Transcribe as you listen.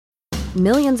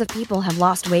Millions of people have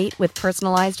lost weight with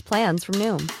personalized plans from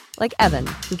Noom. Like Evan,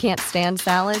 who can't stand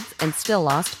salads and still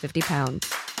lost 50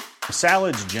 pounds.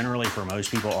 Salads generally for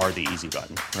most people are the easy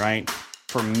button, right?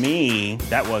 For me,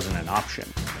 that wasn't an option.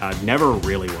 I never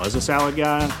really was a salad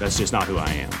guy. That's just not who I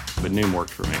am. But Noom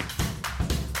worked for me.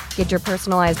 Get your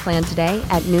personalized plan today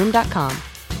at Noom.com.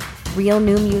 Real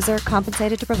Noom user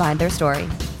compensated to provide their story.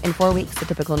 In 4 weeks, the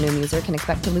typical Noom user can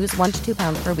expect to lose 1 to 2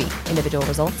 pounds per week. Individual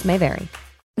results may vary.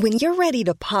 When you're ready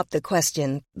to pop the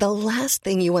question, the last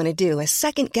thing you want to do is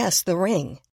second-guess the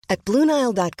ring. At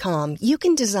BlueNile.com, you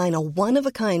can design a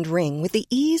one-of-a-kind ring with the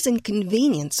ease and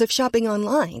convenience of shopping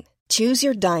online. Choose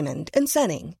your diamond and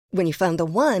setting. When you find the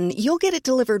one, you'll get it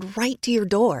delivered right to your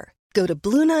door. Go to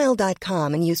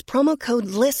BlueNile.com and use promo code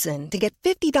LISTEN to get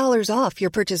 $50 off your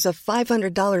purchase of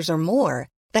 $500 or more.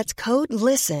 That's code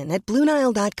LISTEN at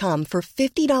BlueNile.com for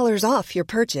 $50 off your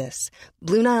purchase.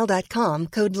 BlueNile.com,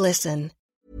 code LISTEN.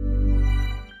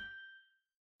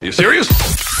 Are you serious?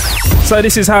 So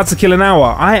this is How to Kill an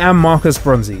Hour. I am Marcus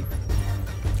Bronzy.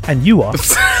 And you are.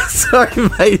 Sorry,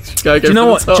 mate. Do you know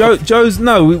what? Joe's...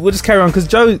 No, we'll just carry on because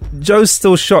Joe's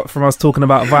still shot from us talking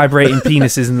about vibrating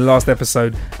penises in the last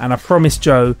episode. And I promised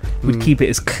Joe we'd keep it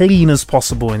as clean as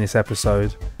possible in this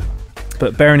episode.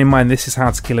 But bearing in mind, this is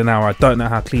How to Kill an Hour. I don't know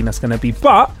how clean that's going to be.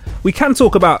 But we can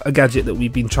talk about a gadget that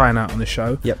we've been trying out on the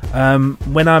show. Yep.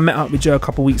 When I met up with Joe a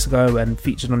couple of weeks ago and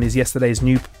featured on his Yesterday's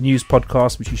News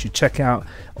podcast, which you should check out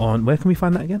on... Where can we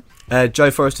find that again?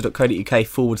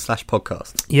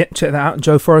 joeforrester.co.uk/podcast. Yeah, check that out.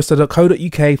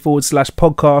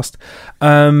 joeforrester.co.uk/podcast.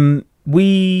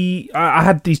 I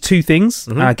had these two things.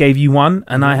 I gave you one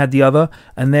and I had the other,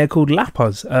 and they're called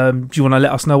Lappers. Do you want to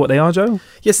let us know what they are, Joe?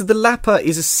 Yeah, so the Lapper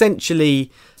is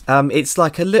essentially it's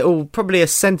like a little, probably 1.5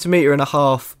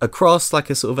 centimetres across, like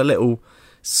a sort of a little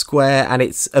square, and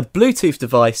it's a Bluetooth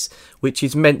device which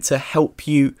is meant to help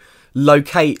you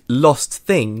locate lost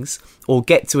things or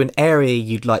get to an area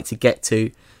you'd like to get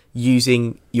to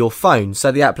using your phone.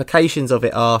 So the applications of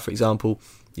it are, for example,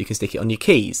 you can stick it on your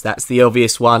keys. That's the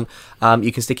obvious one.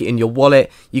 You can stick it in your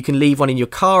wallet. You can leave one in your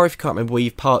car if you can't remember where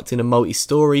you've parked in a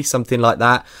multi-storey, something like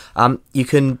that. You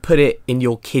can put it in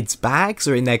your kids' bags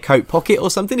or in their coat pocket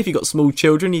or something. If you've got small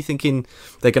children, you're thinking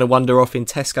they're going to wander off in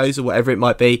Tesco's or whatever it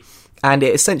might be. And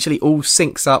it essentially all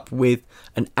syncs up with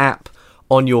an app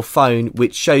on your phone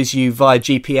which shows you via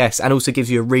GPS and also gives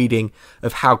you a reading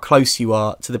of how close you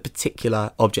are to the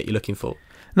particular object you're looking for.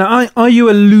 Now, are you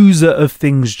a loser of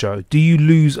things, Joe? Do you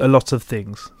lose a lot of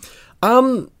things?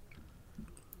 I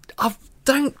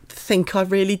don't think I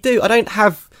really do. I don't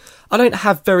have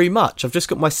very much. I've just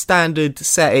got my standard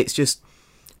set. It's just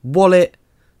wallet,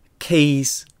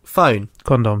 keys, phone.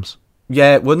 Condoms.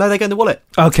 Yeah, well, no, they go in the wallet.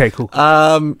 Okay, cool.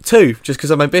 2, just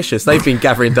because I'm ambitious. They've been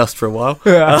gathering dust for a while.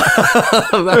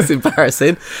 That's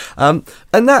embarrassing. And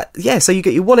that, yeah, so you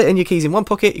get your wallet and your keys in one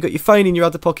pocket, you got your phone in your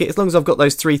other pocket. As long as I've got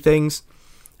those 3 things,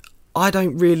 I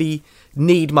don't really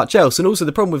need much else. And also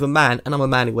the problem with a man, and I'm a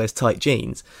man who wears tight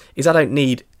jeans, is I don't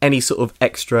need any sort of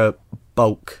extra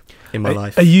bulk in my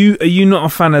life. Are you not a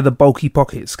fan of the bulky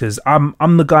pockets? Because I'm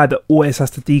the guy that always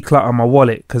has to declutter my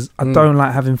wallet because I don't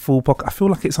like having full pocket. I feel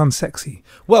like it's unsexy.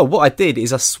 Well, what I did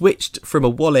is I switched from a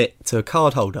wallet to a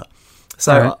card holder.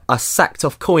 So right. I sacked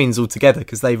off coins altogether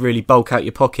because they really bulk out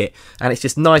your pocket. And it's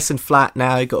just nice and flat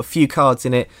now. You've got a few cards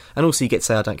in it. And also you get to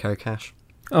say I don't carry cash.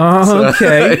 Oh,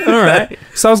 okay. All right.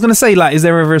 So I was going to say, like, is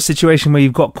there ever a situation where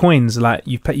you've got coins, like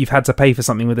you've had to pay for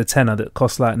something with a tenner that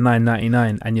costs like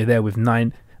 $9.99 and you're there with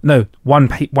one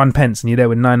pence and you're there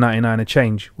with $9.99 a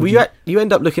change? Well, you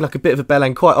end up looking like a bit of a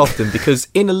bellend quite often because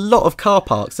in a lot of car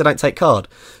parks they don't take card.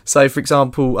 So, for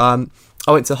example, I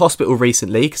went to the hospital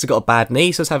recently because I got a bad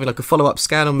knee, so I was having like a follow-up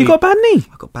scan on me. You got a bad knee?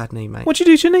 I got a bad knee, mate. What'd you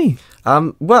do to your knee?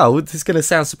 Well, this is going to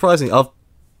sound surprising. I've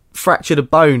fractured a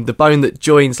bone, the bone that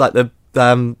joins like the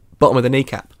bottom of the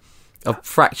kneecap. I've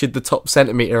fractured the top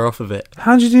centimetre off of it.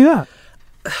 How'd you do that?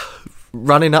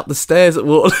 Running up the stairs at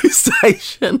Waterloo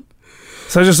Station.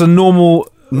 So just a normal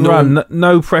run,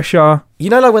 no pressure. You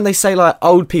know, like when they say like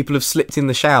old people have slipped in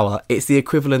the shower, it's the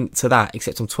equivalent to that,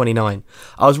 except I'm 29.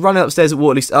 I was running upstairs at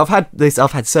Waterloo.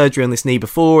 I've had surgery on this knee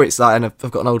before. It's like, and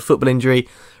I've got an old football injury.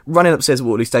 Running upstairs at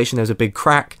Waterloo Station, there was a big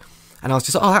crack, and I was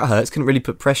just like, oh, that hurts. Couldn't really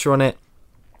put pressure on it,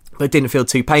 but it didn't feel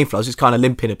too painful. I was just kind of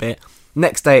limping a bit.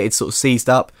 Next day, it sort of seized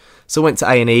up, so I went to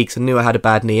A&E because I knew I had a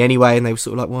bad knee anyway, and they were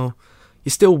sort of like, well,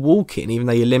 you're still walking even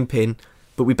though you're limping,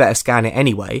 but we better scan it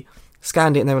anyway.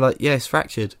 Scanned it and they were like, yeah, it's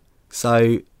fractured.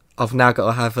 So I've now got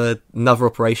to have another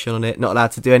operation on it. Not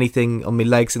allowed to do anything on my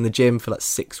legs in the gym for like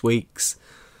 6 weeks.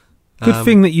 Good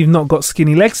thing that you've not got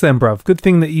skinny legs then, bruv. Good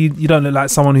thing that you don't look like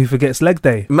someone who forgets leg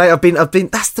day. Mate, I've been.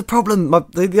 That's the problem.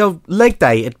 The old leg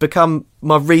day had become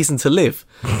my reason to live,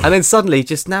 and then suddenly,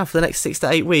 just now for the next 6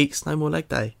 to 8 weeks, no more leg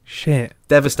day. Shit.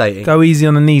 Devastating. Go easy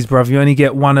on the knees, bruv. You only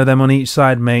get one of them on each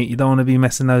side, mate. You don't want to be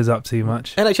messing those up too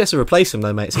much. NHS will replace them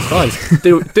though, mate. It's fine.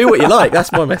 do what you like.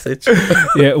 That's my message.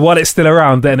 Yeah, while it's still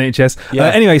around, the NHS. Yeah.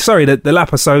 Anyway, sorry, the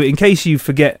Lapper. So in case you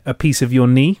forget a piece of your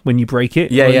knee when you break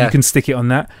it, Yeah. you can stick it on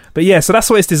that. But yeah, so that's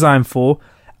what it's designed for.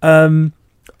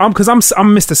 Because I'm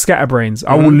Mr. Scatterbrains.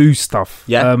 I will lose stuff.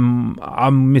 Yeah.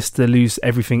 I'm Mr. Lose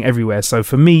everything everywhere. So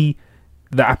for me,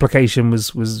 the application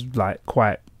was like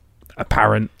quite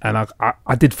apparent, and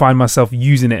I did find myself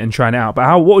using it and trying it out.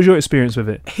 But what was your experience with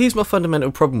it? Here's my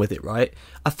fundamental problem with it, right?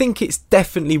 I think it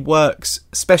definitely works,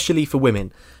 especially for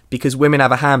women, because women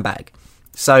have a handbag.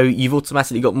 So you've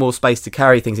automatically got more space to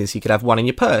carry things in. So you could have one in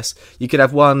your purse. You could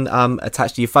have one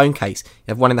attached to your phone case.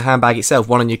 You have one in the handbag itself,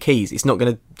 one on your keys. It's not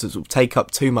going to sort of take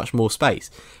up too much more space.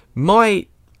 My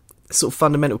sort of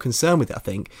fundamental concern with it, I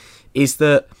think, is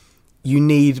that you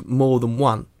need more than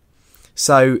one.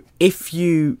 So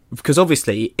because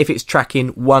obviously if it's tracking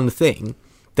one thing,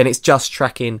 then it's just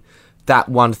tracking that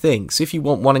one thing. So if you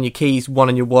want one on your keys, one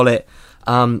on your wallet,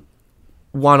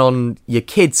 one on your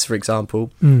kids, for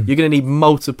example, you're going to need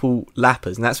multiple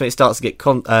lappers, and that's when it starts to get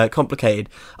complicated.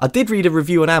 I did read a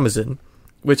review on Amazon,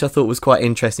 which I thought was quite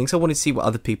interesting, so I wanted to see what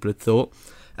other people had thought.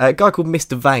 A guy called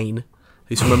Mr. Vane,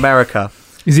 who's from America.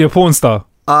 Is he a porn star?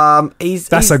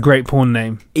 That's a great porn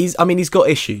name. He's got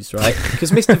issues, right?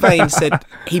 Because Mr. Vane said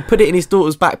he put it in his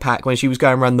daughter's backpack when she was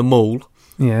going around the mall.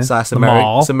 Yeah, so that's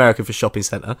mall. It's American for shopping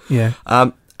centre. Yeah.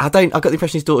 I got the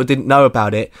impression his daughter didn't know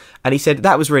about it, and he said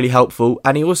that was really helpful.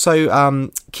 And he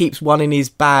also keeps one in his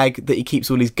bag that he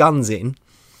keeps all his guns in,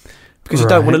 because you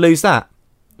don't want to lose that.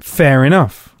 Fair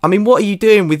enough. I mean, what are you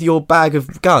doing with your bag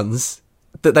of guns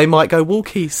that they might go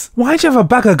walkies? Why'd you have a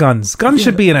bag of guns? Guns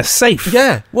should be in a safe.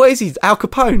 Yeah. What is he? Al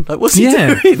Capone? Like, what's he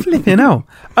doing? Flipping hell.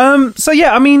 So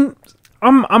yeah, I mean,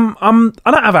 I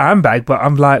don't have a handbag, but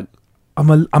I'm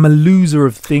a loser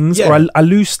of things, or I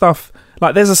lose stuff.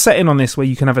 Like, there's a setting on this where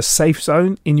you can have a safe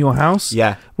zone in your house.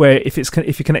 Yeah. Where if you're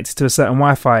connected to a certain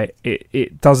Wi-Fi,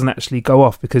 it doesn't actually go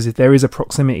off, because if there is a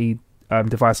proximity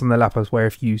device on the Lapper where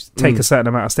if you take a certain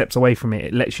amount of steps away from it,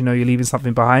 it lets you know you're leaving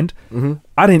something behind. Mm-hmm.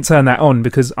 I didn't turn that on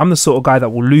because I'm the sort of guy that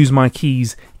will lose my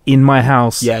keys in my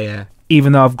house. Yeah.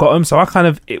 Even though I've got them. So I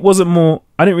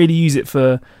didn't really use it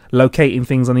for locating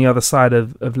things on the other side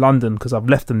of London, because I've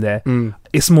left them there.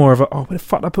 It's more of where the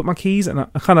fuck did I put my keys? And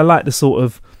I kind of like the sort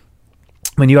of,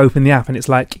 when you open the app and it's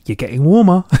like, you're getting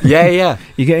warmer. Yeah.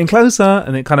 You're getting closer,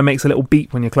 and it kind of makes a little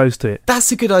beep when you're close to it.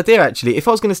 That's a good idea, actually. If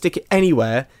I was going to stick it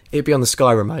anywhere, it'd be on the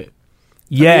Sky remote.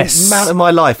 Yes. The amount of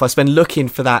my life I spend looking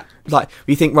for that. Like,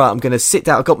 you think, right, I'm going to sit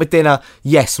down, I've got my dinner.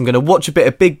 Yes, I'm going to watch a bit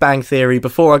of Big Bang Theory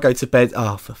before I go to bed.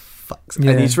 Oh, for fuck's sake.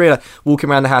 And you just realise, walking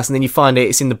around the house, and then you find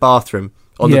it's in the bathroom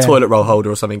on the toilet roll holder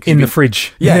or something. In the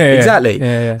fridge. Yeah, exactly.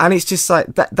 Yeah. And it's just like,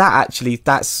 I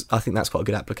think that's quite a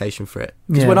good application for it.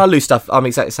 Because when I lose stuff, I'm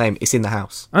exactly the same. It's in the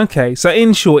house. Okay, so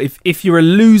in short, if you're a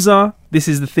loser, this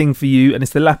is the thing for you, and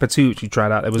it's the Lapper 2 which you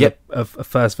tried out. There was a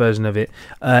first version of it.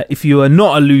 If you are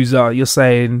not a loser, you're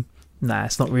saying, nah,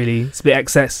 it's not really. It's a bit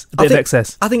excess. A bit of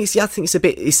excess. I think it's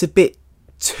a bit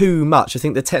too much. I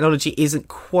think the technology isn't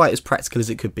quite as practical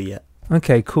as it could be yet.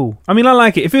 Okay, cool. I mean, I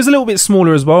like it. If it was a little bit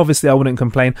smaller as well, obviously I wouldn't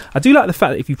complain. I do like the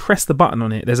fact that if you press the button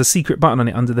on it, there's a secret button on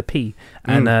it under the P,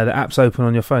 and the app's open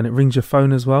on your phone. It rings your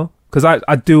phone as well, because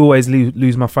I do always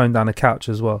lose my phone down the couch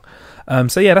as well.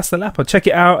 So yeah, that's the Lapper. Check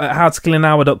it out at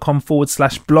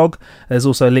howtokillanhour.com/blog. There's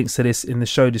also links to this in the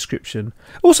show description.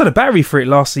 Also, the battery for it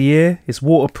lasts a year. It's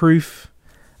waterproof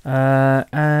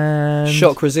and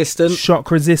shock resistant.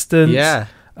 Yeah.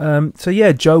 So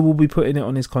yeah, Joe will be putting it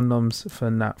on his condoms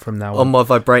from now on. On my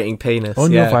vibrating penis.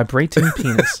 Your vibrating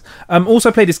penis.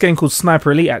 Also played this game called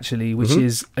Sniper Elite, actually, which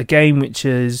is a game which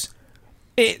is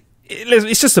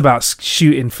it's just about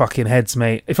shooting fucking heads,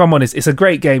 mate. If I'm honest, it's a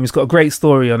great game. It's got a great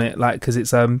story on it, like, because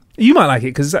it's you might like it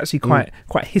because it's actually quite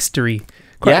history.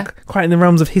 Quite in the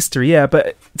realms of history, yeah.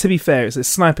 But to be fair, it's a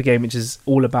sniper game which is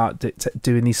all about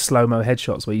doing these slow-mo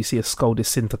headshots where you see a skull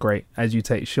disintegrate as you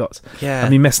take shots. Yeah,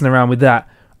 I've been messing around with that.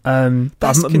 But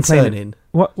that's I've not been concerning.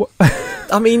 What?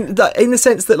 I mean, in the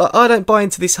sense that, like, I don't buy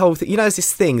into this whole thing. You know, there's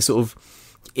this thing sort of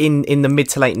in the mid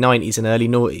to late 90s and early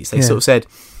noughties. They sort of said,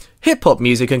 hip-hop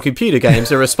music and computer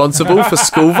games are responsible for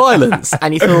school violence.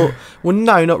 And you thought, well,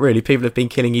 no, not really. People have been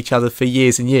killing each other for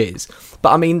years and years.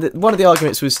 But I mean, one of the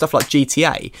arguments was stuff like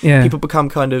GTA. People become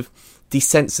kind of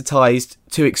desensitized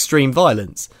to extreme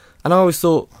violence. And I always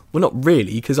thought, well, not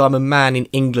really, because I'm a man in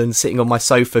England sitting on my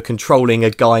sofa controlling a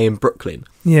guy in Brooklyn.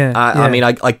 Yeah. I mean,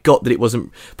 I got that it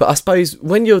wasn't... But I suppose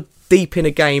when you're deep in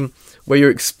a game where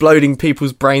you're exploding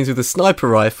people's brains with a sniper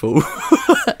rifle...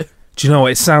 Do you know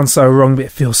what? It sounds so wrong, but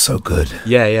it feels so good.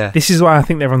 Yeah. This is why I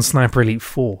think they're on Sniper Elite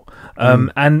 4.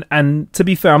 And to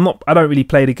be fair, I don't really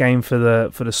play the game for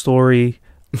the story.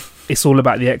 It's all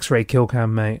about the X-ray kill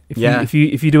cam, mate. If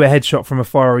you do a headshot from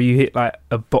afar or you hit like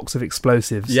a box of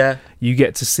explosives, you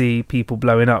get to see people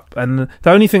blowing up. And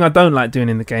the only thing I don't like doing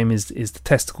in the game is the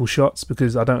testicle shots,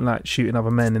 because I don't like shooting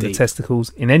other men in the testicles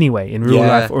in any way, in real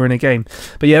life or in a game.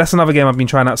 But yeah, that's another game I've been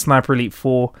trying out, Sniper Elite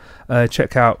 4.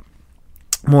 Check out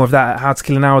more of that at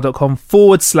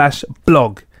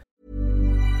howtokillanhour.com/blog.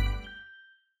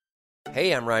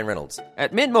 Hey, I'm Ryan Reynolds.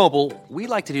 At Mint Mobile, we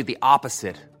like to do the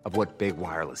opposite of what Big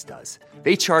Wireless does.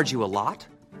 They charge you a lot,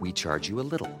 we charge you a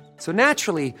little. So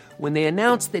naturally, when they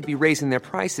announced they'd be raising their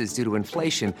prices due to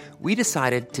inflation, we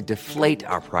decided to deflate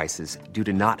our prices due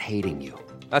to not hating you.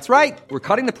 That's right. We're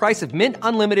cutting the price of Mint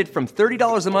Unlimited from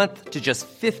 $30 a month to just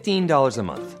 $15 a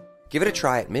month. Give it a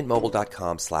try at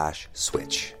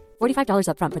mintmobile.com/switch. $45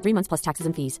 up front for 3 months plus taxes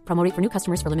and fees. Promo rate for new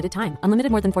customers for limited time.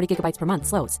 Unlimited more than 40 gigabytes per month.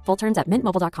 Slows full terms at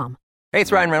mintmobile.com. Hey,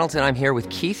 it's Ryan Reynolds, and I'm here with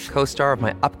Keith, co-star of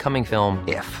my upcoming film,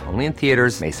 If, only in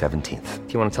theaters May 17th.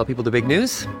 Do you want to tell people the big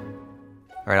news?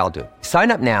 All right, I'll do it. Sign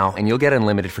up now and you'll get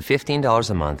unlimited for $15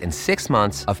 a month and 6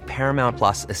 months of Paramount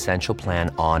Plus Essential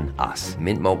Plan on us.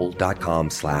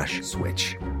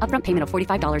 mintmobile.com/switch. Upfront payment of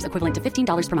 $45 equivalent to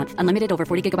 $15 per month. Unlimited over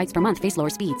 40 gigabytes per month. Face lower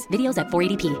speeds. Videos at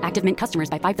 480p. Active Mint customers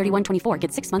by 531.24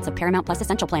 get 6 months of Paramount Plus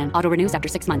Essential Plan. Auto renews after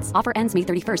 6 months. Offer ends May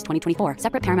 31st, 2024.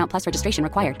 Separate Paramount Plus registration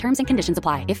required. Terms and conditions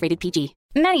apply if rated PG.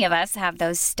 Many of us have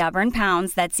those stubborn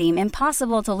pounds that seem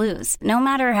impossible to lose, no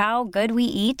matter how good we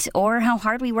eat or how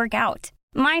hard we work out.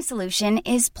 My solution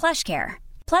is PlushCare.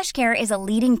 PlushCare is a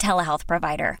leading telehealth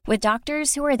provider with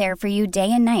doctors who are there for you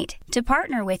day and night to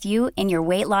partner with you in your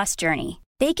weight loss journey.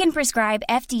 They can prescribe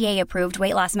FDA-approved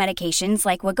weight loss medications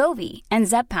like Wegovy and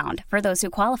Zepbound for those who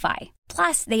qualify.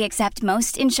 Plus, they accept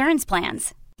most insurance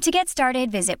plans. To get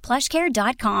started, visit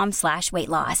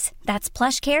plushcare.com/weightloss. That's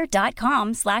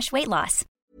plushcare.com/weightloss.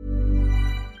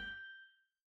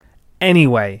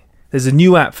 Anyway, there's a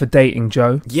new app for dating,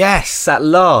 Joe. Yes, at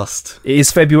last. It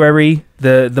is February,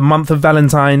 the month of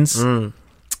Valentine's,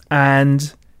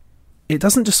 and it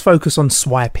doesn't just focus on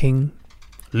swiping,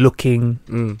 looking,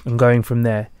 and going from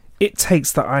there. It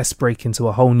takes the icebreaking to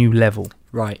a whole new level.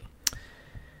 Right.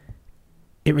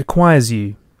 It requires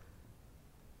you,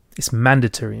 it's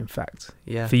mandatory in fact,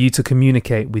 for you to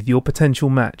communicate with your potential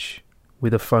match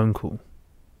with a phone call.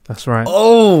 That's right.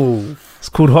 Oh! It's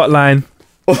called Hotline.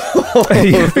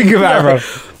 Think about it,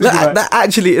 bro.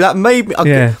 That made me...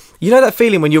 Okay. You know that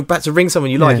feeling when you're about to ring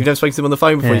someone you like, you've never spoken to them on the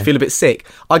phone before, you feel a bit sick?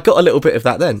 I got a little bit of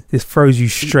that then. This throws you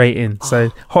straight in. So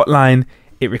Hotline,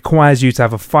 it requires you to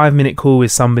have a 5-minute call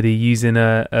with somebody using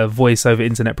a voice over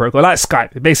internet protocol, like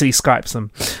Skype. It basically Skypes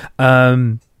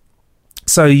them.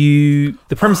 So the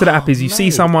premise of the app is you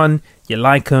see someone, you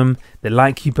like them, they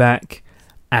like you back,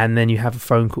 and then you have a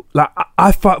phone call. Like,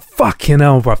 I thought, fucking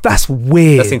hell, bruv, that's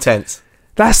weird. That's intense.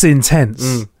 That's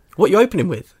intense. What are you opening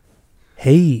with?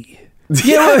 Hey.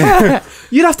 Yeah.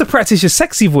 You'd have to practice your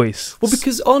sexy voice. Well,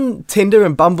 because on Tinder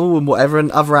and Bumble and whatever and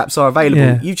other apps are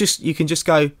available, you can just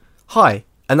go, hi,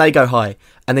 and they go hi,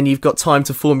 and then you've got time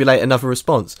to formulate another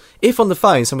response. If on the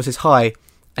phone someone says hi,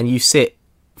 and you sit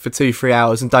for 2-3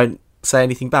 hours and don't say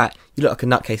anything back, you look like a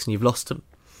nutcase and you've lost them.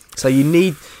 So you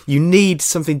need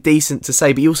something decent to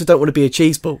say, but you also don't want to be a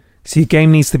cheeseball. So your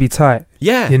game needs to be tight.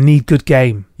 Yeah. You need good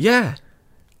game. Yeah.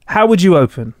 How would you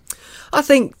open? I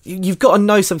think you've got to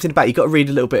know something about it. You've got to read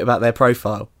a little bit about their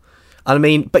profile. I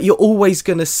mean, but you're always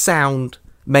going to sound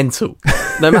mental.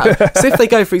 No matter. So if they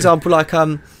go, for example, like,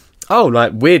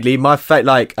 weirdly, my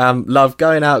love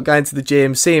going out, going to the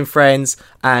gym, seeing friends,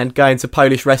 and going to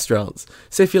Polish restaurants.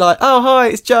 So if you're like, oh, hi,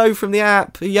 it's Joe from the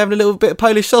app, are you having a little bit of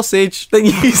Polish sausage? Then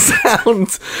you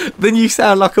sound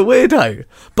like a weirdo.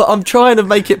 But I'm trying to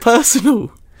make it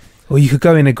personal. Or you could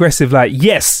go in aggressive, like,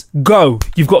 yes, go.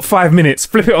 You've got 5 minutes.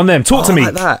 Flip it on them. Talk to me.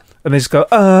 Like that. And they just go,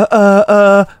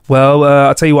 Well,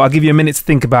 I'll tell you what, I'll give you a minute to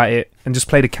think about it. And just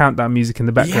play the countdown music in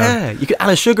the background. Yeah, you could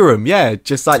Anna Sugar 'em. Yeah,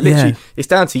 just like literally, it's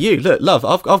down to you. Look, love,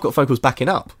 I've got phone calls backing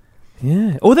up.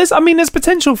 Yeah. Or there's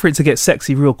potential for it to get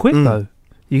sexy real quick, though.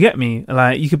 You get me?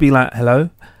 Like, you could be like,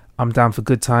 hello, I'm down for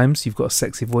good times. You've got a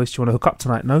sexy voice. Do you want to hook up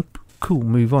tonight? Nope. Cool,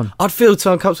 move on. I'd feel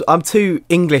too uncomfortable. I'm too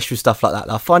English with stuff like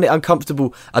that. I find it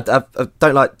uncomfortable. I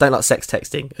don't like sex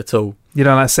texting at all. You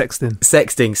don't like sexting?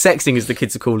 Sexting as the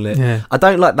kids are calling it. Yeah. I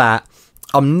don't like that.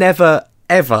 I'm never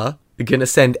ever gonna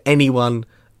send anyone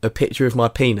a picture of my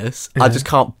penis, I just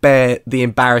can't bear the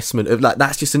embarrassment of like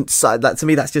that's just that to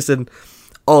me that's just an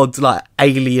odd like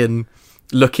alien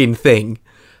looking thing,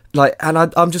 like, and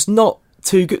I'm just not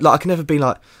too good. Like I can never be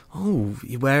like, oh,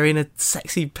 you're wearing a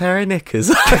sexy pair of knickers.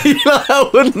 I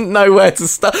wouldn't know where to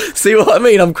start. See what I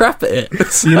mean? I'm crap at it.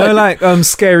 So. You know, like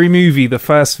Scary Movie, the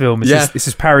first film. It's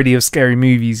this parody of Scary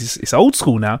Movies. It's old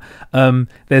school now.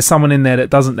 There's someone in there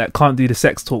that can't do the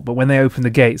sex talk, but when they open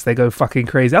the gates, they go fucking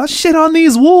crazy. Oh shit on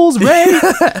these walls, Ray.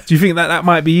 Do you think that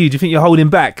might be you? Do you think you're holding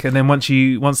back, and then once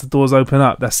the doors open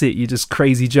up, that's it? You're just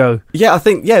Crazy Joe. Yeah, I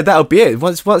think that'll be it.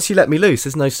 Once you let me loose,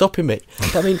 there's no stopping me.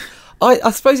 I mean.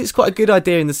 I suppose it's quite a good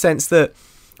idea in the sense that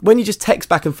when you just text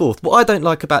back and forth, what I don't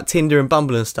like about Tinder and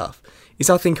Bumble and stuff is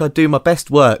I think I do my best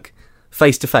work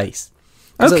face to face.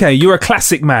 Okay, you're a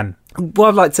classic man. Well,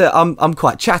 I'd like to. I'm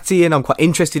quite chatty and I'm quite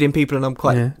interested in people and I'm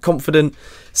quite confident.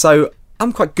 So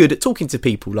I'm quite good at talking to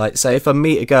people. Like, say, if I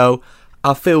meet a girl,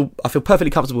 I feel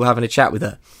perfectly comfortable having a chat with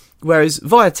her. Whereas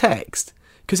via text,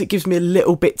 because it gives me a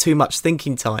little bit too much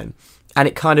thinking time, and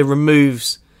it kind of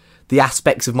removes the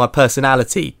aspects of my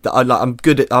personality that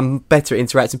I'm better at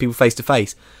interacting with people face to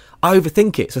face. I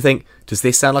overthink it. So I think, does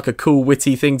this sound like a cool,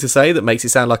 witty thing to say that makes it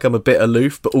sound like I'm a bit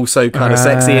aloof, but also kind of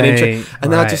sexy and interesting?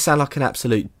 And then I just sound like an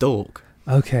absolute dork.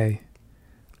 Okay.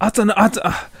 I don't know.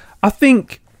 I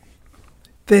think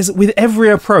with every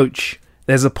approach,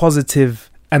 there's a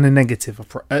positive and a negative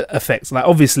effect. Like,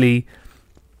 obviously,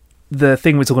 the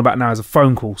thing we're talking about now is a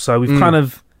phone call. So we've kind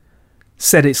of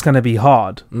said it's going to be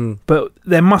hard, but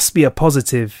there must be a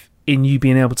positive in you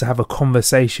being able to have a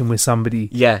conversation with somebody.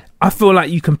 Yeah, I feel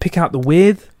like you can pick out the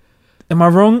weird. Am I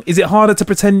wrong? Is it harder to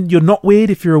pretend you're not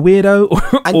weird if you're a weirdo,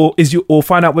 or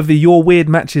find out whether your weird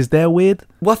matches their weird?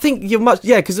 Well, I think you're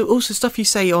because also stuff you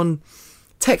say on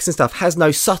text and stuff has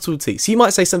no subtlety. So you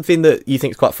might say something that you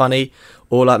think is quite funny,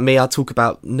 or like me, I talk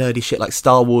about nerdy shit like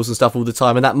Star Wars and stuff all the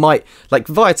time, and that might, like,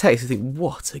 via text, I think,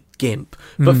 what a gimp.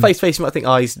 But face to face, you might think,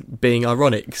 he's being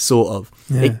ironic, sort of.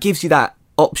 Yeah. It gives you that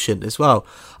option as well.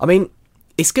 I mean,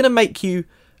 it's going to make you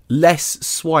less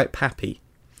swipe happy.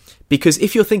 Because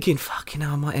if you're thinking, fucking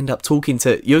hell, I might end up talking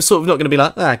to... You're sort of not going to be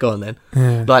like, go on then.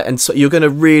 Yeah. Like, and so you're going to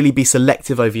really be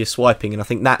selective over your swiping, and I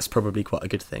think that's probably quite a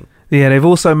good thing. Yeah, they've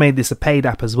also made this a paid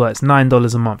app as well. It's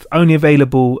 $9 a month. Only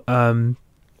available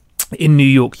in New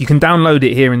York. You can download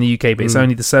it here in the UK, but it's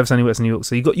only the service only works in New York.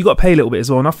 So you got to pay a little bit as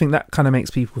well. And I think that kind of makes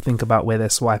people think about where they're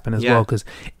swiping as well. Because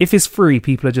if it's free,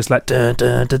 people are just like,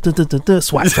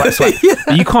 swipe.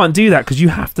 But you can't do that because you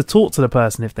have to talk to the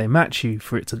person if they match you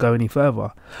for it to go any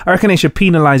further. I reckon they should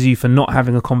penalise you for not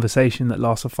having a conversation that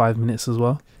lasts for 5 minutes as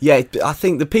well. Yeah, I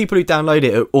think the people who download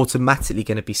it are automatically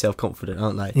going to be self-confident,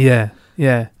 aren't they? Yeah.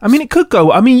 I mean, it could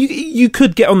go... I mean, you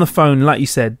could get on the phone, like you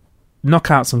said,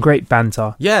 knock out some great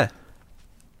banter. Yeah.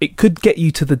 It could get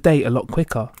you to the date a lot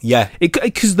quicker. Yeah.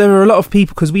 Because there are a lot of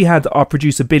people, because we had our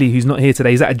producer Billy, who's not here today,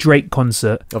 he's at a Drake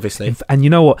concert. Obviously. And you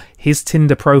know what? His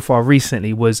Tinder profile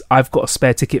recently was, I've got a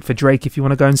spare ticket for Drake if you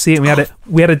want to go and see it. And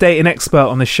we had a dating expert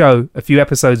on the show a few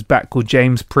episodes back called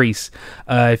James Priest.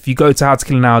 If you go to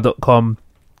howtokillanhour.com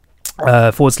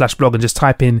 /blog and just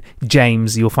type in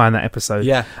James, you'll find that episode.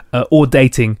 Yeah. Or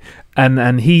dating.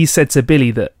 And he said to Billy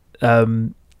that...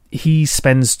 he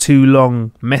spends too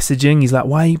long messaging. He's like,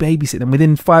 why are you babysitting? And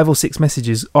within 5 or 6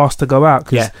 messages, asked to go out.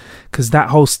 Because that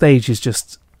whole stage is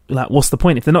just like, what's the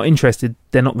point? If they're not interested,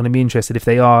 they're not going to be interested. If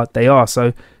they are, they are.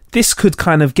 So this could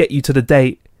kind of get you to the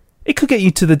date. It could get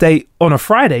you to the date on a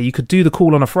Friday. You could do the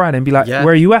call on a Friday and be like, where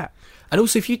are you at? And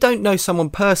also, if you don't know someone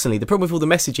personally, the problem with all the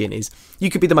messaging is you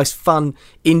could be the most fun,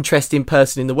 interesting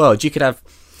person in the world. You could have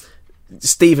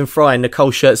Stephen Fry and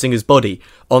Nicole Scherzinger's body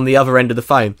on the other end of the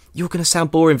phone. You're going to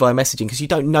sound boring via messaging because you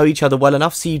don't know each other well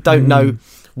enough, so you don't know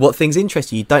what things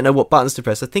interest you. You don't know what buttons to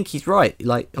press. I think he's right.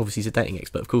 Like, obviously he's a dating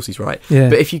expert, of course he's right. Yeah.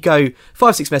 But if you go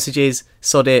 5-6 messages,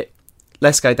 sod it,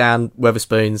 let's go down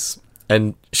Weatherspoons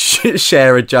and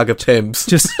share a jug of Pimm's.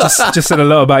 Just said a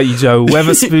lot about you, Joe.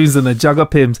 Weatherspoons and a jug of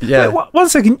Pimm's. Yeah. Wait, 1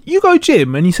 second. You go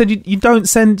gym and you said you don't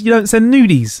send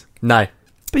nudies. No.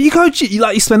 But you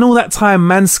spend all that time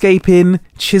manscaping,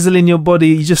 chiseling your body.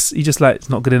 You just like, it's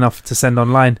not good enough to send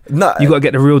online. No, you got to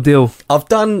get the real deal. I've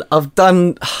done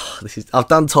topless. I've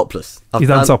done topless.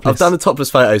 I've done the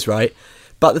topless photos, right?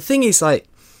 But the thing is, like,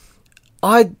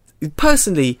 I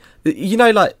personally, you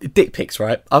know, like dick pics,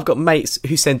 right? I've got mates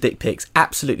who send dick pics,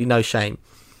 absolutely no shame.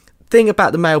 Thing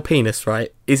about the male penis,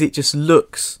 right, is it just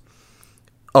looks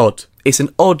odd. It's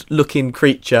an odd looking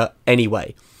creature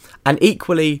anyway, and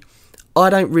equally, I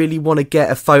don't really want to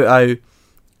get a photo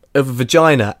of a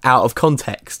vagina out of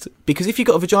context, because if you've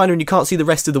got a vagina and you can't see the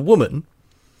rest of the woman,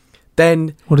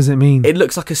 then what does it mean? it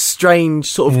looks like a strange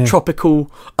sort of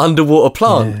tropical underwater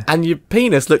plant, and your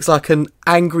penis looks like an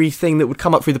angry thing that would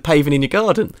come up through the paving in your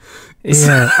garden.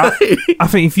 Yeah, I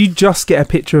think if you just get a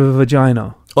picture of a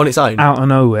vagina On its own. out of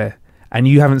nowhere and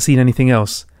you haven't seen anything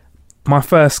else, my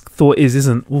first thought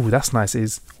isn't, "Oh, that's nice."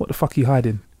 Is, what the fuck are you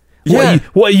hiding? Yeah.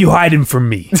 What are you hiding from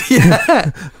me?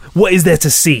 Yeah. What is there to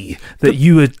see that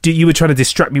you were trying to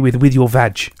distract me with your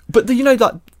vag? But you know,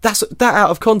 like, that's that out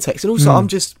of context, and also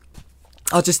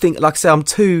I just think, like I say, I'm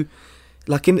too,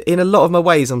 like, in a lot of my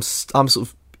ways, I'm sort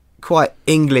of quite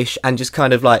English and just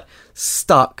kind of like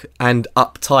stuck and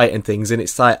uptight and things. And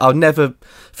it's like, I'll never,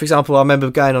 for example, I remember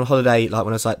going on holiday like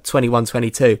when I was like 21,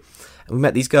 22, and we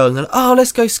met these girls and they're like, "Oh,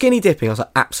 let's go skinny dipping." I was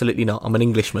like, absolutely not. I'm an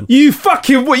Englishman. You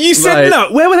fucking what? You said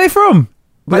no. Where were they from?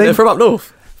 Mate, they're from up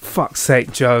north. Fuck's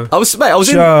sake, Joe. I was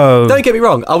Joe. don't get me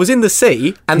wrong, I was in the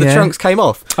sea and the trunks came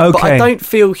off. Okay. But I don't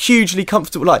feel hugely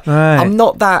comfortable. Like, Right. I'm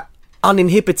not that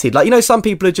uninhibited. Like, you know, some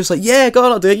people are just like, yeah, go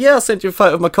on, I'll do it. Yeah, I'll send you a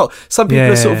photo of my cock. Some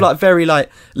people are sort of like very like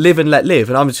live and let live,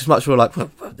 and I'm just much more like, well,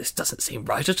 this doesn't seem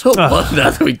right at all. What on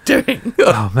earth are we doing?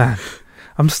 Oh man,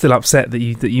 I'm still upset that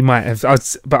you might have.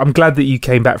 But I'm glad that you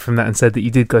came back from that and said that you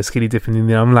did go skinny dipping.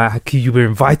 And I'm like, you were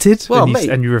invited, Well, and, mate,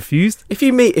 and you refused. If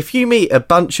you meet a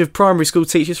bunch of primary school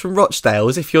teachers from Rochdale,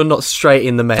 as if you're not straight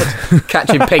in the med,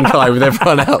 catching pink eye with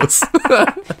everyone else.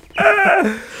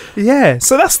 Yeah,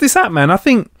 so that's this app, man.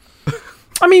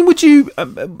 I mean, would you?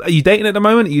 Are you dating at the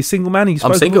moment? Are you a single man? Are you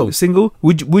I'm single. Single?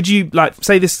 Would you like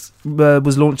say this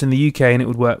was launched in the UK and it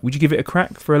would work? Would you give it a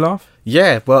crack for a laugh?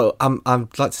 Yeah, well, I'm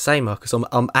like to say, Marcus,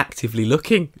 I'm actively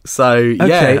looking. So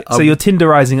Okay, yeah, so you're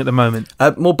Tinderizing at the moment.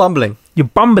 more bumbling. You're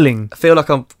bumbling. I feel like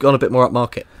I'm gone a bit more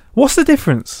upmarket. What's the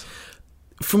difference?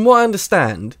 From what I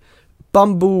understand,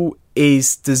 Bumble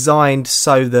is designed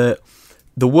so that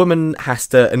the woman has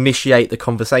to initiate the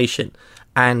conversation,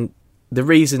 and the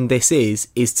reason this is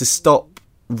to stop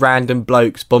random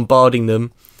blokes bombarding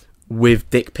them with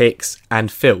dick pics and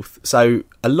filth. So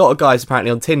a lot of guys apparently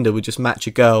on Tinder would just match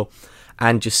a girl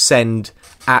and just send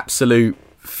absolute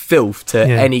filth to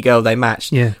any girl they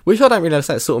matched. Yeah. Which I don't really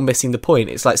understand. It's sort of missing the point.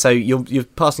 It's like, so you're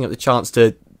passing up the chance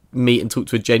to meet and talk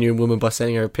to a genuine woman by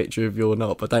sending her a picture of your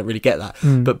knob. I don't really get that.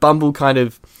 But Bumble kind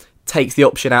of takes the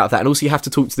option out of that, and also you have to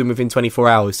talk to them within 24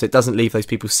 hours, so it doesn't leave those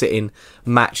people sitting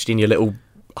matched in your little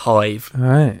hive. All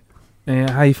right.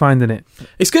 Yeah, how are you finding it?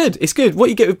 It's good. What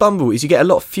you get with Bumble is you get a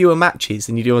lot fewer matches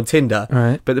than you do on Tinder.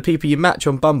 Right. But the people you match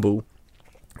on Bumble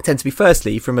tend to be,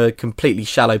 firstly, from a completely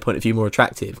shallow point of view, more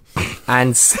attractive,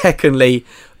 and secondly,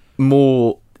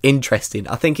 more interesting.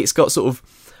 I think it's got sort of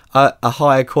a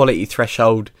higher quality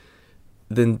threshold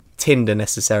than Tinder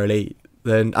necessarily.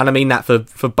 And I mean that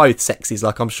for both sexes.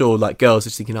 Like, I'm sure like girls are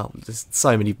just thinking, oh, there's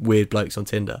so many weird blokes on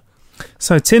Tinder.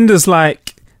 So Tinder's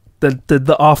like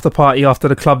the after party after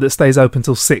the club that stays open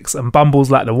till 6, and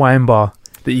Bumble's like the wine bar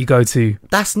that you go to.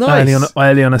 That's nice.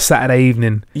 Early on a Saturday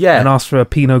evening. Yeah. And ask for a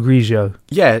Pinot Grigio.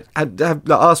 Yeah, and like,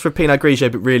 ask for a Pinot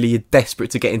Grigio, but really you're desperate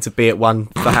to get into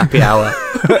B@1 for happy hour.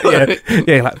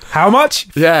 yeah, like, how much?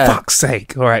 Yeah. Fuck's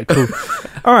sake. All right, cool.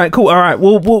 All right.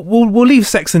 We'll leave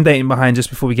sex and dating behind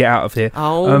just before we get out of here.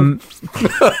 Oh.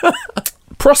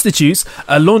 Prostitutes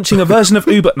are launching a version of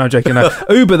Uber. No, joking. No.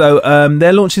 Uber, though,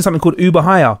 they're launching something called Uber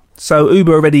Hire. So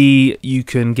Uber already, you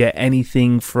can get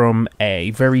anything from a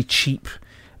very cheap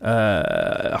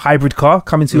hybrid car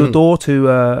coming to your door to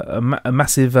a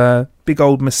massive big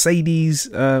old Mercedes.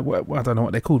 I don't know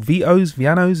what they're called.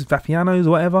 Vapianos,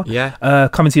 whatever. Yeah.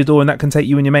 Coming to your door, and that can take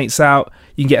you and your mates out.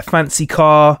 You can get a fancy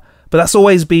car, but that's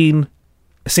always been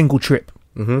a single trip.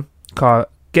 Mm-hmm. Car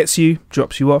gets you,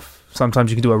 drops you off.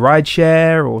 Sometimes you can do a ride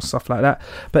share or stuff like that.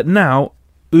 But now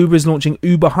Uber is launching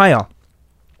Uber Hire,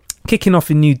 kicking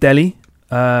off in New Delhi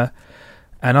and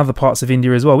other parts of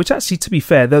India as well, which actually, to be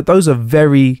fair, those are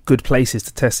very good places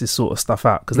to test this sort of stuff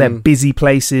out, because they're busy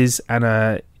places,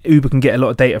 and Uber can get a lot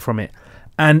of data from it.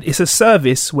 And it's a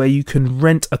service where you can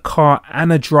rent a car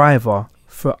and a driver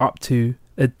for up to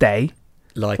a day.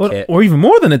 Or even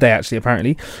more than a day, actually,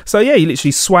 apparently. So yeah, you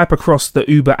literally swipe across the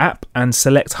Uber app and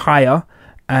select Hire,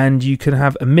 and you can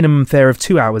have a minimum fare of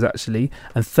 2 hours, actually,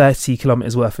 and 30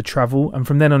 kilometres worth of travel. And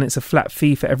from then on, it's a flat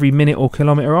fee for every minute or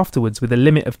kilometre afterwards, with a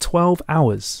limit of 12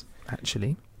 hours,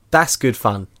 actually. That's good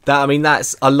fun. I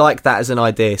like that as an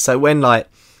idea. So when, like,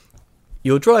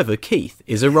 your driver, Keith,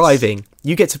 is arriving,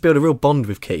 you get to build a real bond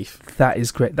with Keith. That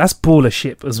is great. That's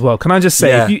ballership as well. Can I just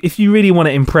say, if you really want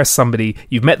to impress somebody,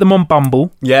 you've met them on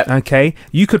Bumble. Yeah. Okay.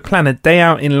 You could plan a day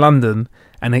out in London,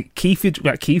 and Keith,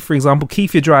 for example,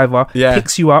 Keith, your driver,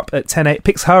 picks her up at 10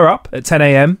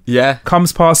 a.m. Yeah.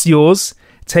 Comes past yours,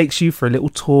 takes you for a little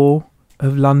tour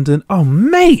of London. Oh,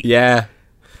 mate. Yeah.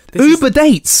 Uber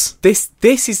dates. This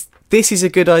is a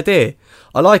good idea.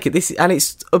 I like it.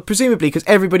 It's presumably because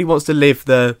everybody wants to live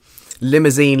the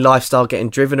limousine lifestyle, getting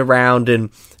driven around and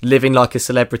living like a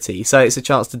celebrity. So it's a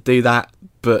chance to do that,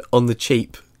 but on the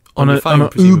cheap. On an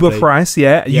Uber price,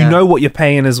 yeah. You know what you're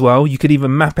paying as well. You could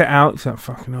even map it out. It's like,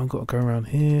 fucking hell, I've got to go around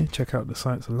here, check out the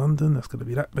sights of London. That's going to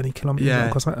be that many kilometres. Yeah.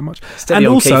 It costs that much. Steady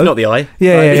on, Keith, not the eye.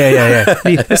 Yeah.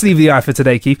 Let's leave the eye for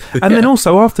today, Keith. And then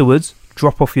also afterwards,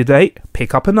 drop off your date,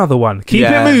 pick up another one. Keep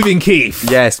it moving,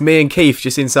 Keith. Yes, me and Keith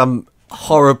just in some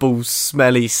horrible,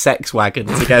 smelly sex wagon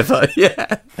together.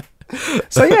 Yeah.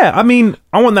 So yeah, I mean,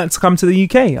 I want that to come to the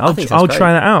UK. I'll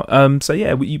try that out. So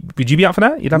yeah, would you be up for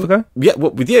that? You'd have a go? Yeah,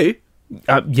 what, with you?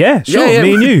 Yeah, sure. Yeah.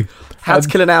 Me and you. How to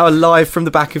Kill an Hour live from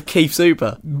the back of Keith's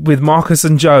Uber with Marcus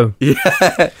and Joe.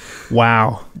 Yeah.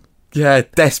 Wow. Yeah,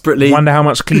 desperately. Wonder how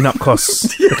much cleanup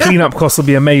costs. The cleanup costs will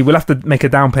be amazing. We'll have to make a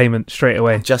down payment straight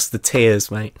away. Just the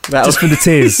tears, mate. Just for the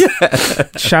tears.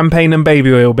 Champagne and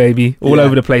baby oil, baby, all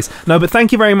over the place. No, but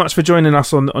thank you very much for joining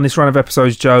us on this run of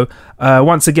episodes, Joe.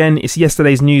 Once again, it's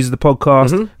yesterday's news of the podcast.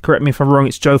 Mm-hmm. Correct me if I'm wrong.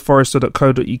 It's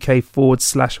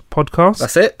joeforrester.co.uk/podcast.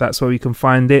 That's it. That's where we can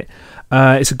find it.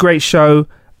 It's a great show.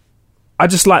 I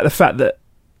just like the fact that,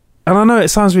 and I know it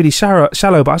sounds really shallow,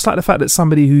 but I just like the fact that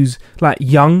somebody who's like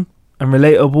young and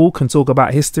relatable can talk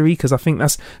about history, because I think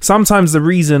that's sometimes the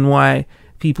reason why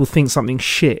people think something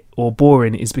shit or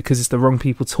boring is because it's the wrong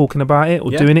people talking about it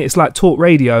or doing it. It's like talk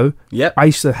radio. Yep. I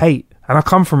used to hate, and I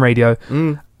come from radio,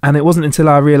 and it wasn't until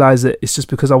I realised that it's just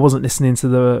because I wasn't listening to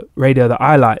the radio that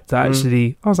I liked that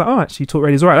actually I was like, oh, actually talk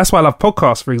radio's alright. That's why I love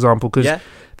podcasts, for example, because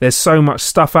there's so much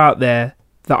stuff out there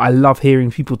that I love hearing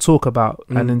people talk about.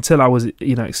 And until I was,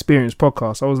 experienced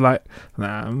podcasts, I was like,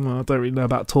 nah, I don't really know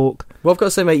about talk. Well, I've got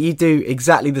to say, mate, you do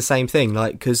exactly the same thing.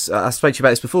 Like, because I spoke to you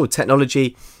about this before.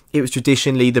 Technology, it was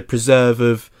traditionally the preserve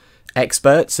of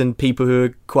experts and people who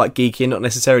are quite geeky and not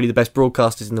necessarily the best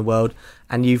broadcasters in the world.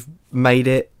 And you've made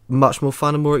it much more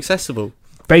fun and more accessible.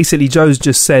 Basically, Joe's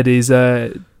just said is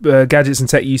Gadgets and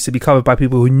Tech used to be covered by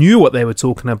people who knew what they were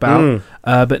talking about,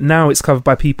 but now it's covered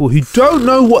by people who don't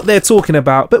know what they're talking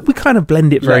about, but we kind of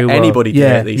blend it very well. Anybody can do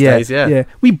it these days, yeah.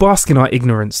 We bask in our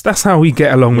ignorance. That's how we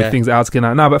get along with things at How to Kill an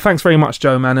Hour. No, but thanks very much,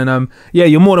 Joe, man. And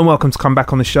you're more than welcome to come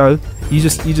back on the show. You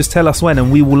just tell us when,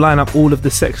 and we will line up all of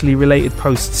the sexually related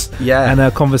posts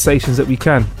and conversations that we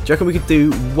can. Do you reckon we could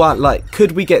do one, like,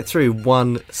 could we get through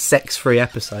one sex-free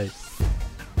episode?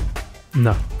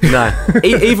 No.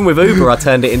 Even with Uber, I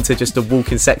turned it into just a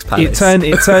walking sex palace.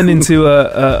 It turned into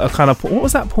a kind of, what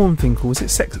was that porn thing called? Was it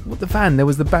sex? What, the van? There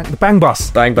was the Bang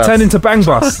Bus. Bang Bus. It turned into Bang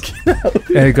Bus.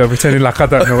 There you go, pretending like I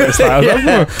don't know what it's like.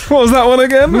 What was that one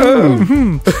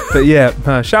again? But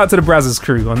yeah, shout out to the Brazzers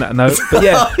crew on that note. But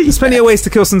yeah, there's plenty of ways to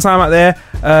kill some time out there.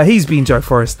 He's been Joe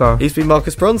Forrester. He's been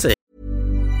Marcus Bronzy.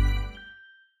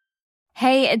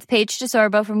 Hey, it's Paige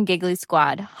DeSorbo from Giggly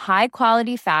Squad. High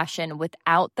quality fashion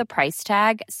without the price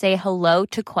tag. Say hello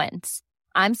to Quince.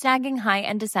 I'm snagging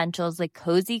high-end essentials like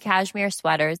cozy cashmere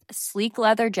sweaters, sleek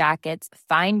leather jackets,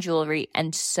 fine jewelry,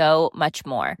 and so much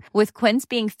more. With Quince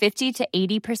being 50 to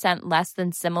 80% less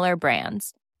than similar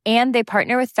brands. And they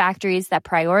partner with factories that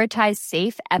prioritize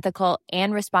safe, ethical,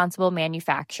 and responsible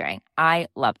manufacturing. I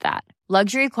love that.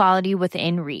 Luxury quality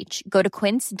within reach. Go to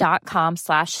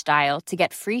quince.com/style to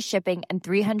get free shipping and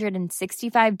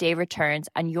 365-day returns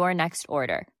on your next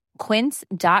order.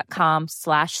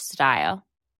 Quince.com/style.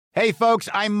 Hey folks,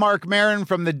 I'm Mark Maron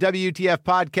from the WTF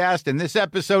Podcast, and this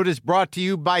episode is brought to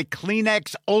you by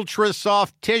Kleenex Ultra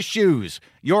Soft Tissues,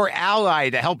 your ally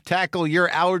to help tackle your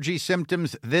allergy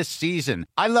symptoms this season.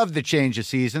 I love the change of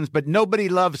seasons, but nobody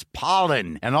loves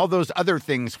pollen and all those other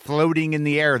things floating in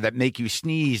the air that make you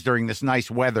sneeze during this nice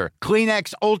weather.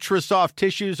 Kleenex Ultra Soft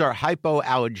Tissues are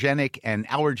hypoallergenic and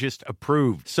allergist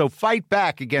approved, so fight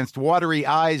back against watery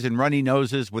eyes and runny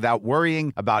noses without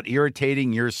worrying about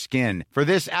irritating your skin. For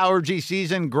this allergy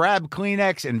season, grab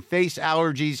Kleenex and face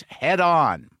allergies head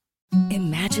on.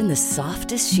 Imagine the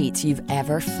softest sheets you've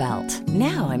ever felt.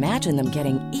 Now imagine them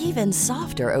getting even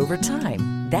softer over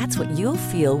time. That's what you'll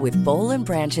feel with Boll &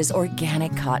 Branch's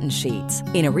organic cotton sheets.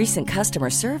 In a recent customer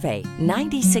survey,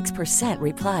 96%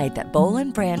 replied that Boll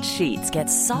 & Branch sheets get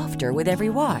softer with every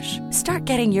wash. Start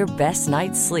getting your best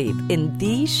night's sleep in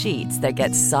these sheets that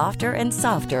get softer and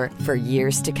softer for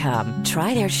years to come.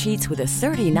 Try their sheets with a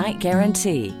 30-night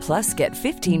guarantee. Plus, get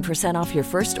 15% off your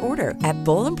first order at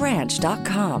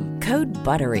bollandbranch.com. Code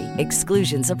BUTTERY.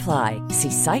 Exclusions apply. See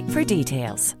site for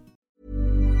details.